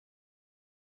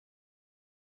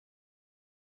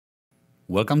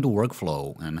Welcome to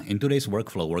Workflow. And in today's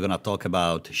Workflow, we're going to talk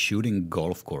about shooting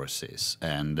golf courses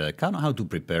and kind of how to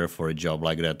prepare for a job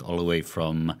like that, all the way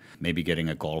from maybe getting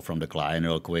a call from the client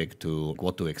real quick to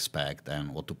what to expect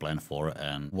and what to plan for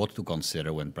and what to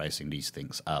consider when pricing these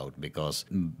things out. Because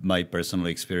my personal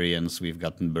experience, we've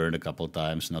gotten burned a couple of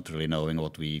times, not really knowing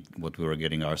what we were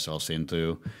getting ourselves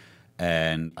into.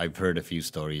 And I've heard a few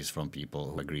stories from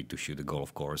people who agreed to shoot a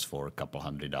golf course for a couple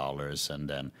 $100 and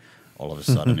then all of a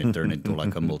sudden it turned into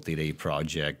like a multi-day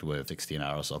project with 16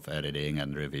 hours of editing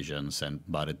and revisions. And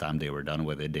by the time they were done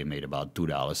with it, they made about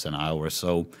 $2 an hour.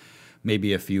 So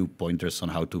maybe a few pointers on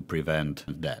how to prevent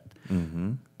that.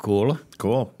 Mm-hmm. Cool?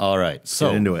 Cool. All right. So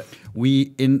get into it.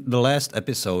 We, in the last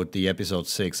episode, the episode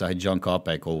 6, I had John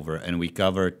Kopek over and we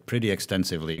covered pretty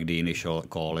extensively the initial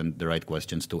call and the right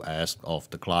questions to ask of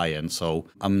the client. So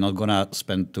I'm not going to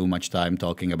spend too much time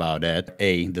talking about that.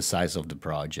 The size of the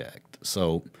project.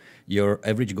 So your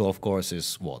average golf course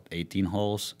is what, 18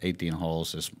 holes? 18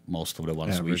 holes is most of the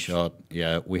ones we shot.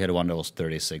 Yeah, we had one that was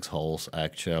 36 holes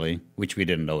actually, which we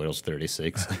didn't know it was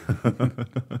 36.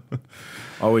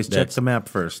 Always check the map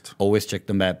first. Always check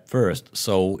the map first.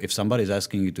 So if somebody's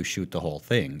asking you to shoot the whole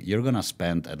thing, you're going to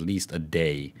spend at least a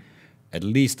day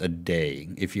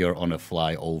if you're on a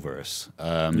flyovers,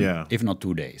 if not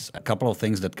 2 days. A couple of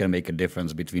things that can make a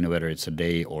difference between whether it's a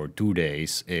day or 2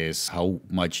 days is how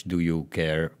much do you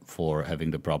care for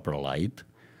having the proper light,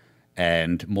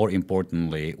 and more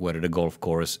importantly, whether the golf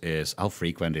course is, how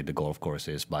frequented the golf course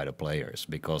is by the players,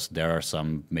 because there are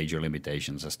some major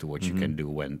limitations as to what you can do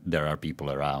when there are people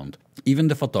around. Even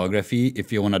the photography,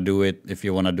 if you want to do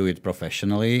it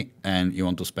professionally and you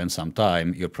want to spend some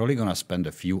time, you're probably going to spend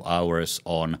a few hours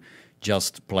on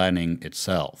just planning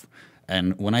itself.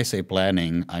 And when I say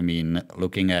planning, I mean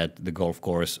looking at the golf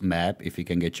course map, if you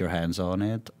can get your hands on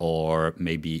it, or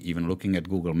maybe even looking at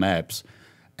Google Maps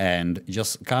and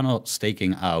just kind of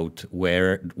staking out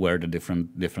where the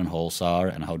different holes are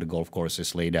and how the golf course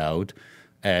is laid out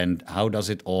and how does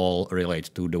it all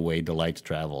relate to the way the light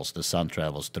travels, the sun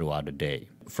travels throughout the day.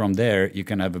 From there, you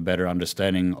can have a better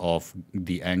understanding of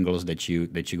the angles that you're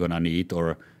gonna need,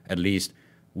 or at least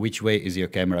which way is your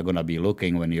camera gonna be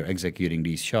looking when you're executing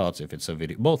these shots, if it's a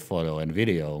video, both photo and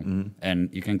video, and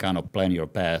you can kind of plan your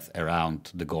path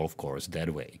around the golf course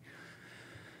that way.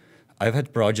 I've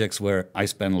had projects where I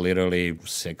spent literally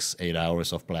 6-8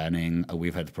 hours of planning.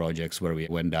 We've had projects where we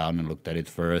went down and looked at it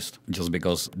first just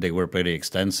because they were pretty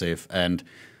extensive. And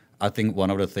I think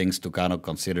one of the things to kind of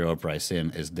consider or price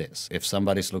in is this. If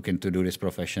somebody's looking to do this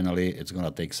professionally, it's going to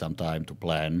take some time to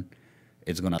plan.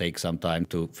 It's going to take some time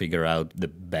to figure out the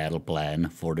battle plan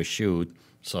for the shoot.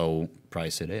 So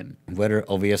price it in. Whether,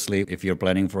 obviously, if you're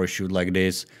planning for a shoot like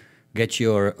this, get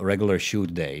your regular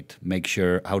shoot date. Make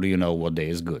sure, how do you know what day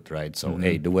is good, right? So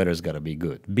A, the weather's got to be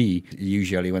good. B,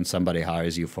 usually when somebody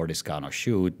hires you for this kind of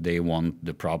shoot, they want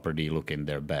the property looking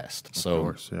their best. Of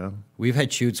course, yeah. We've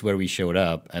had shoots where we showed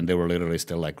up and they were literally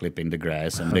still like clipping the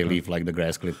grass and they leave like the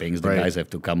grass clippings. The guys have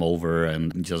to come over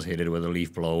and just hit it with a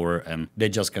leaf blower and they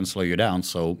just can slow you down.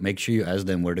 So make sure you ask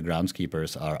them where the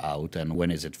groundskeepers are out and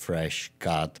when is it fresh,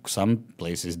 cut. Some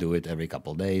places do it every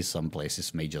couple of days. Some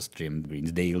places may just trim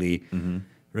greens daily.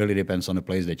 Really depends on the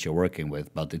place that you're working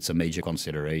with, but it's a major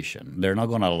consideration. They're not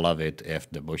going to love it if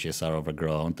the bushes are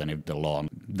overgrown and if the lawn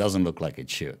doesn't look like it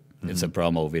should. It's a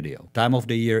promo video. Time of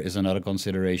the year is another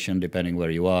consideration depending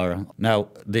where you are. Now,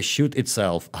 the shoot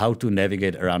itself, how to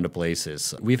navigate around the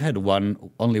places. We've had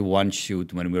only one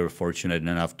shoot when we were fortunate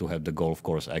enough to have the golf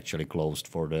course actually closed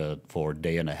for a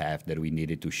day and a half that we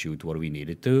needed to shoot what we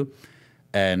needed to.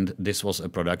 And this was a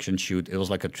production shoot. It was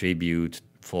like a tribute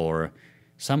for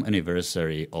some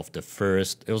anniversary of the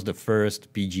first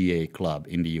PGA club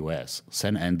in the U.S.,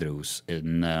 St. Andrews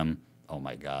in,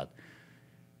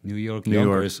 New York,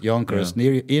 Yonkers,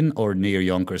 near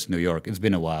Yonkers, New York. It's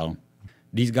been a while.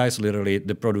 These guys literally,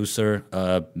 the producer,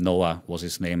 Noah was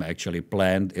his name, actually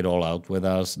planned it all out with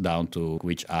us down to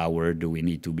which hour do we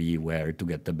need to be where to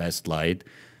get the best light.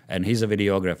 And he's a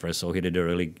videographer, so he did a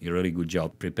really good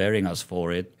job preparing us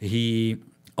for it. He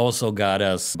also got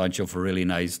us a bunch of really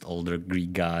nice older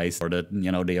Greek guys for the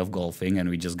day of golfing, and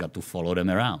we just got to follow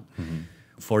them around.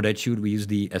 For that shoot, we used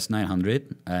the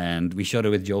S900, and we shot it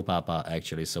with Joe Papa,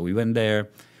 actually. So we went there,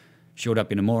 showed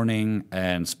up in the morning,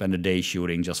 and spent a day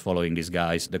shooting, just following these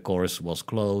guys. The course was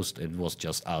closed. It was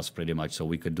just us, pretty much, so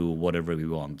we could do whatever we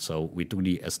want. So we took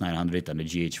the S900 and the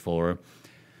GH4.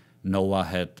 Noah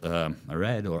had a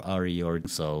Red or RE,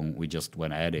 so we just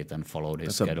went at it and followed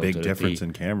his schedule. That's a big difference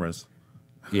in cameras.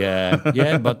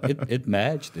 Yeah, but it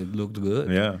matched. It looked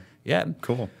good. Yeah. Yeah.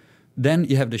 Cool. Then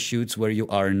you have the shoots where you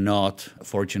are not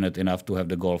fortunate enough to have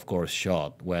the golf course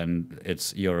shot when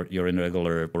you're in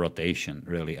regular rotation,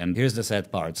 really. And here's the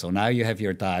sad part. So now you have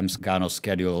your times kind of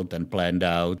scheduled and planned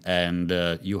out, and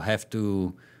you have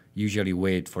to usually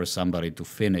wait for somebody to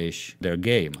finish their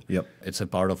game. Yep. It's a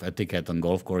part of etiquette on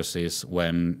golf courses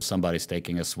when somebody's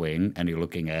taking a swing and you're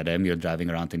looking at them, you're driving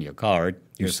around in your cart,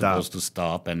 you're supposed to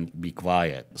stop and be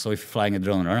quiet. So if you're flying a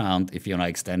drone around, if you want to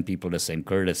extend people the same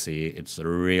courtesy, it's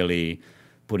really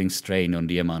putting strain on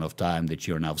the amount of time that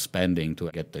you're now spending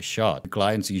to get the shot. The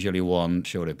clients usually want to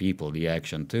show the people the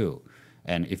action too.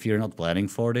 And if you're not planning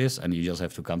for this and you just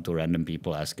have to come to random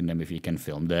people asking them if you can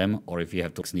film them, or if you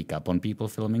have to sneak up on people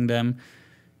filming them,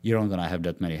 you're not going to have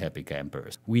that many happy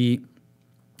campers. We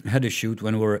had a shoot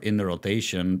when we were in the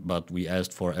rotation, but we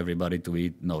asked for everybody to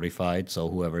be notified. So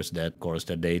whoever's that course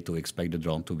that day to expect the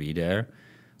drone to be there,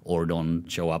 or don't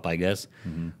show up, I guess.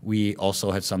 Mm-hmm. We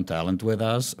also had some talent with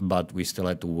us, but we still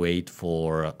had to wait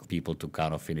for people to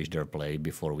kind of finish their play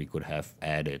before we could have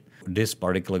added. This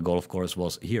particular golf course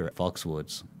was here at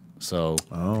Foxwoods. So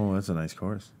oh, that's a nice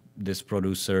course. This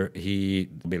producer, he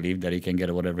believed that he can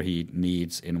get whatever he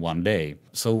needs in one day.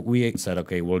 So we said,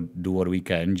 okay, we'll do what we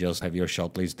can. Just have your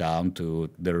shot list down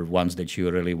to the ones that you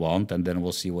really want, and then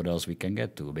we'll see what else we can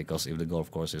get to. Because if the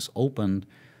golf course is opened,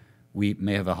 we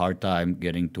may have a hard time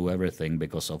getting to everything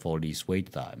because of all these wait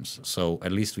times. So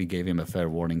at least we gave him a fair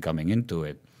warning coming into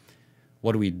it.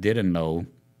 What we didn't know,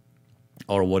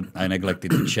 or what I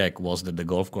neglected to check, was that the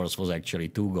golf course was actually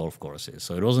 2 golf courses.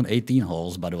 So it wasn't 18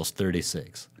 holes, but it was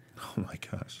 36. Oh my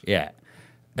gosh. Yeah.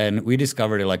 And we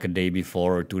discovered it like a day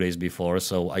before or 2 days before.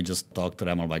 So I just talked to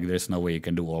them. I'm like, there's no way you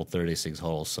can do all 36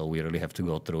 holes. So we really have to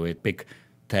go through it. Pick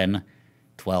 10,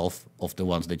 12 of the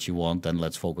ones that you want, and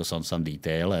let's focus on some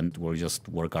detail, and we'll just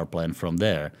work our plan from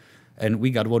there. And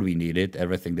we got what we needed,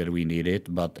 everything that we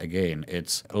needed. But again,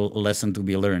 it's a lesson to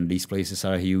be learned. These places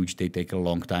are huge. They take a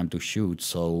long time to shoot.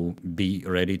 So be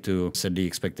ready to set the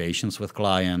expectations with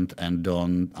client and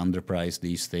don't underprice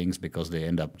these things, because they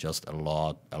end up just a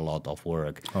lot of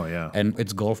work. Oh, yeah. And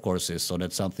it's golf courses, so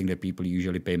that's something that people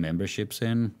usually pay memberships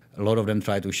in. A lot of them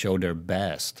try to show their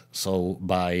best. So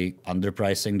by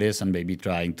underpricing this and maybe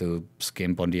trying to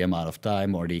skimp on the amount of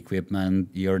time or the equipment,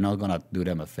 you're not going to do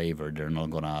them a favor. They're not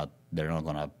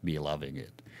gonna be loving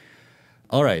it.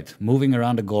 All right, moving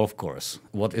around the golf course.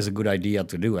 What is a good idea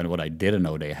to do, and what I didn't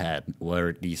know they had,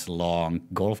 were these long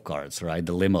golf carts, right?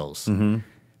 The limos. Mm-hmm.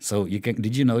 So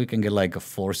did you know you can get like a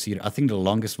 4-seater? I think the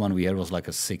longest one we had was like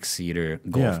a 6-seater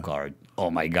golf cart. Oh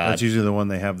my God. That's usually the one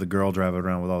they have the girl driving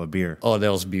around with all the beer. Oh,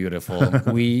 that was beautiful.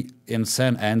 We, in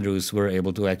St. Andrews, were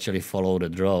able to actually follow the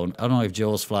drone. I don't know if Joe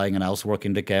was flying and I was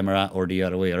working the camera or the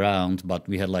other way around, but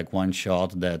we had like one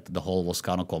shot that the hole was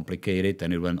kind of complicated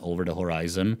and it went over the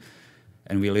horizon.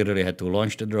 And we literally had to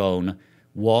launch the drone,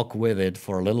 walk with it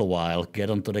for a little while, get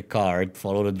onto the cart,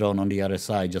 follow the drone on the other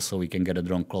side just so we can get the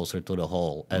drone closer to the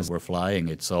hole as we're flying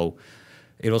it. So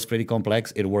it was pretty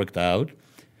complex. It worked out.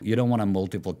 You don't want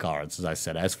multiple carts, as I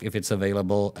said. Ask if it's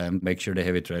available and make sure they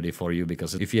have it ready for you,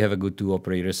 because if you have a good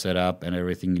 2-operator setup and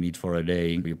everything you need for a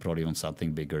day, you probably want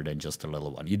something bigger than just a little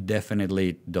one. You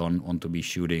definitely don't want to be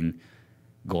shooting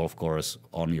golf course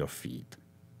on your feet.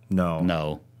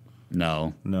 No.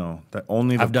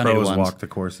 Only the pros walk the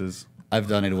courses. I've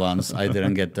done it once. I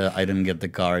didn't get the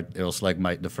cart. It was like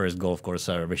the first golf course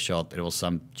I ever shot. It was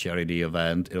some charity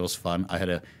event. It was fun. I had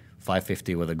a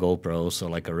 550 with a GoPro, so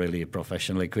like a really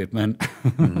professional equipment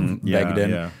back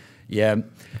then. Yeah.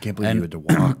 I can't believe you had to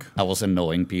walk. I was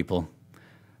annoying people.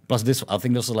 Plus, I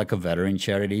think this was like a veteran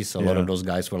charity, so a lot of those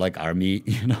guys were like Army,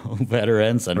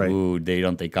 veterans, and they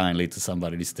don't take kindly to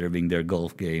somebody disturbing their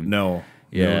golf game. No.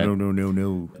 Yeah.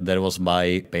 No. That was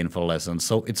my painful lesson.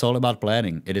 So it's all about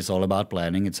planning. It is all about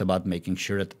planning. It's about making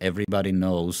sure that everybody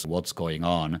knows what's going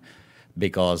on,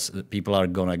 because people are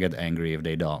going to get angry if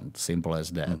they don't. Simple as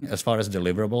that. As far as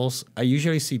deliverables, I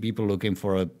usually see people looking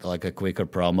for a quicker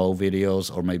promo videos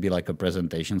or maybe like a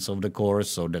presentations of the course.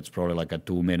 So that's probably like a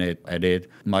 2-minute edit.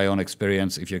 My own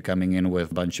experience, if you're coming in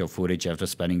with a bunch of footage after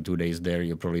spending 2 days there,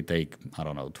 you probably take,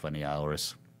 20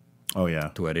 hours. Oh, yeah.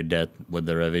 To edit that with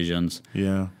the revisions.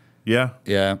 Yeah.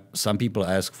 Yeah. Some people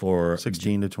ask for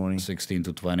 16 to 20. 16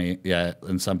 to 20. Yeah.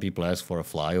 And some people ask for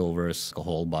flyovers,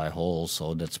 hole by hole.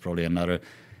 So that's probably another,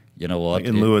 you know what? Like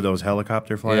in lieu of those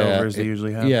helicopter flyovers they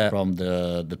usually have? Yeah. From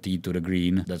the tee to the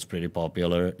green. That's pretty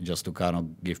popular, just to kind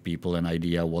of give people an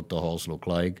idea what the holes look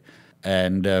like.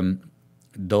 And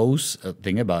those,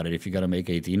 think about it, if you're going to make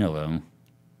 18 of them,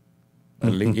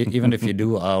 Even if you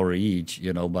do hour each,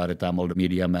 you know, by the time all the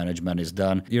media management is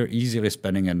done, you're easily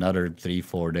spending another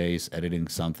 3-4 days editing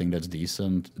something that's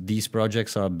decent. These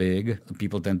projects are big.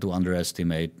 People tend to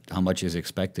underestimate how much is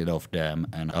expected of them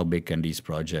and how big can these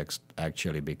projects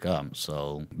actually become.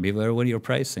 So beware when you're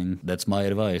pricing. That's my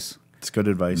advice. It's good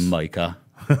advice. Micah.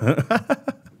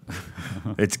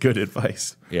 It's good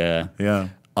advice. Yeah. Yeah.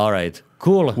 All right.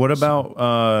 Cool. What about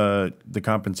the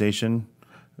compensation?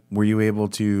 Were you able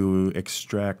to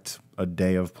extract a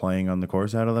day of playing on the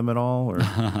course out of them at all? Or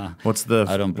what's the?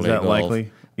 I don't play is that golf.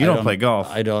 likely? You don't play golf.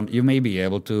 I don't. You may be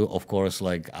able to, of course.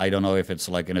 Like I don't know if it's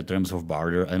like in the terms of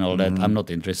barter and all that. I'm not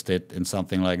interested in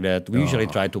something like that. We usually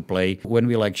try to play when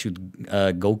we like shoot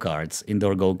go-karts,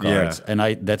 indoor go-karts, and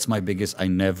that's my biggest. I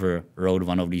never rode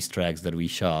one of these tracks that we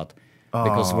shot.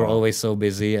 Because we're always so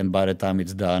busy, and by the time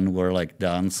it's done, we're like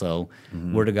done. So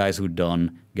we're the guys who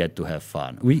don't get to have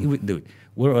fun. Dude,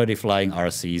 we're already flying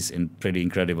RCs in pretty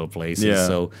incredible places. Yeah.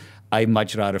 So I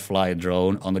much rather fly a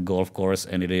drone on the golf course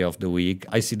any day of the week.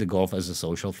 I see the golf as a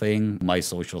social thing. My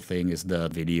social thing is the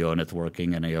video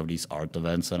networking and any of these art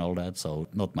events and all that. So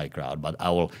not my crowd, but I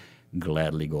will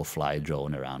gladly go fly a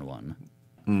drone around one.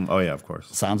 Oh, yeah, of course.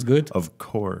 Sounds good? Of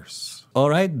course. All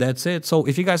right, that's it. So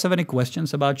if you guys have any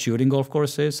questions about shooting golf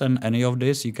courses and any of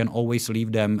this, you can always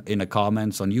leave them in the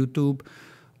comments on YouTube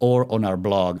or on our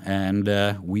blog. And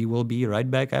we will be right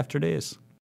back after this.